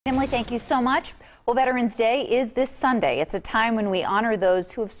Emily, thank you so much. Well, Veterans Day is this Sunday. It's a time when we honor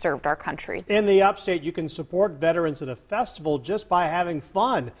those who have served our country. In the upstate, you can support veterans at a festival just by having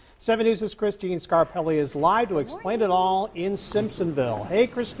fun. 7 News' Christine Scarpelli is live to explain it all in Simpsonville. Hey,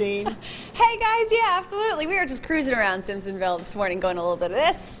 Christine. Hey, guys. Yeah, absolutely. We were just cruising around Simpsonville this morning, going a little bit of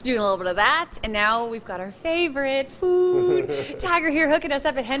this, doing a little bit of that, and now we've got our favorite food. Tiger here hooking us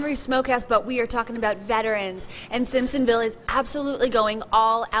up at Henry's Smokehouse, but we are talking about veterans, and Simpsonville is absolutely going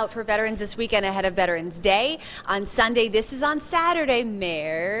all out for veterans this weekend ahead of Veterans Day. On Sunday, this is on Saturday.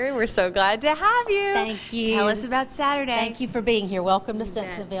 Mayor, we're so glad to have you. Thank you. Tell us about Saturday. Thank you for being here. Welcome to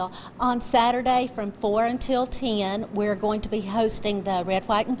Simpsonville. On Saturday from 4 until 10, we're going to be hosting the Red,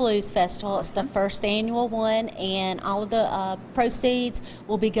 White, and Blues Festival. It's the first annual one, and all of the proceeds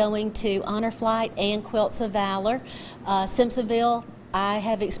will be going to Honor Flight and Quilts of Valor. Simpsonville, I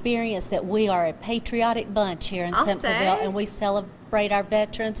have experienced that we are a patriotic bunch here in Simpsonville, and we celebrate our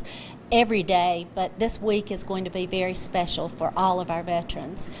veterans every day, but this week is going to be very special for all of our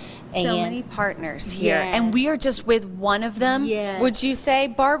veterans. So many partners here, Yes. and we are just with one of them. Yes. Would you say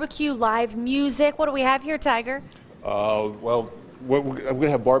barbecue, live music? What do we have here, Tiger? Well, I'm going to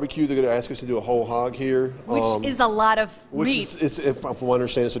have barbecue. They're going to ask us to do a whole hog here. Which is a lot of meat. If from what I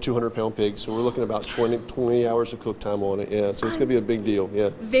understand, it's a 200-pound pig, so we're looking at about 20 hours of cook time on it. Yeah, so it's going to be a big deal.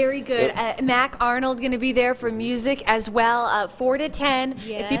 Yeah. Very good. Mac Arnold going to be there for music as well. 4 to 10.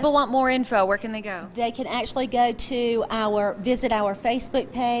 Yes. If people want more info, where can they go? They can actually go to visit our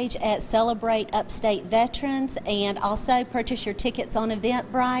Facebook page at Celebrate Upstate Veterans, and also purchase your tickets on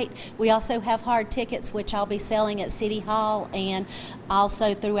Eventbrite. We also have hard tickets, which I'll be selling at City Hall and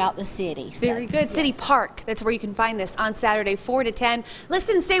also throughout the city. Very good. Yes. City Park, that's where you can find this on Saturday, 4 to 10.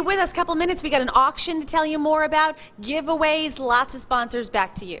 Listen, stay with us a couple minutes. We got an auction to tell you more about, giveaways, lots of sponsors.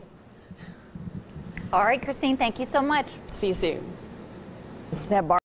 Back to you. All right, Christine, thank you so much. See you soon. That bar